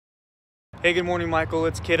Hey, good morning, Michael.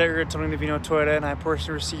 It's Kade here at Divino Toyota, and I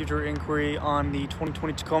personally received your inquiry on the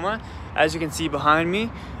 2020 Tacoma. As you can see behind me,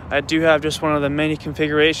 I do have just one of the many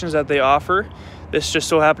configurations that they offer. This just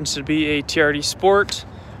so happens to be a TRD Sport.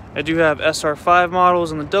 I do have SR5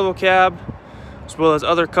 models in the double cab, as well as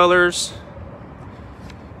other colors,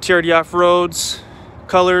 TRD off-roads,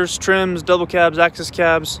 colors, trims, double cabs, access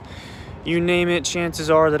cabs, you name it, chances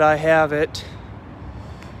are that I have it.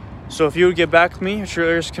 So if you would get back to me at your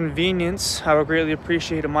earliest convenience, I would greatly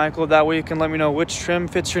appreciate it, Michael. That way you can let me know which trim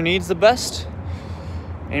fits your needs the best,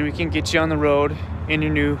 and we can get you on the road in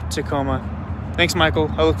your new Tacoma. Thanks, Michael.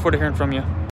 I look forward to hearing from you.